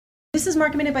This is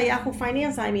Market Minute by Yahoo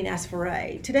Finance. I'm Ines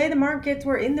Ferre. Today the markets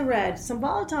were in the red. Some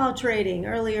volatile trading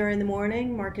earlier in the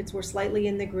morning. Markets were slightly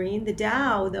in the green. The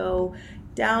Dow, though,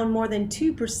 down more than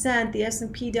 2%. The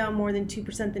S&P down more than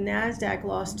 2%. The Nasdaq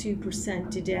lost 2%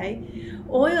 today.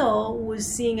 Oil was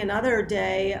seeing another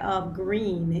day of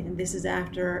green. This is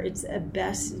after its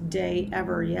best day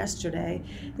ever yesterday.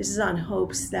 This is on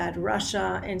hopes that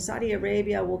Russia and Saudi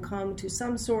Arabia will come to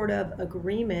some sort of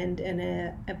agreement and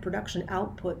a production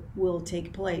output will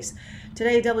take place.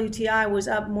 Today, WTI was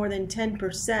up more than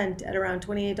 10% at around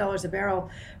 $28 a barrel.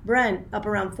 Brent up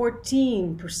around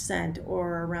 14%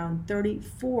 or around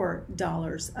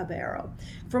 $34 a barrel.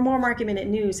 For more Market Minute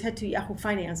news, head to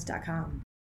yahoofinance.com.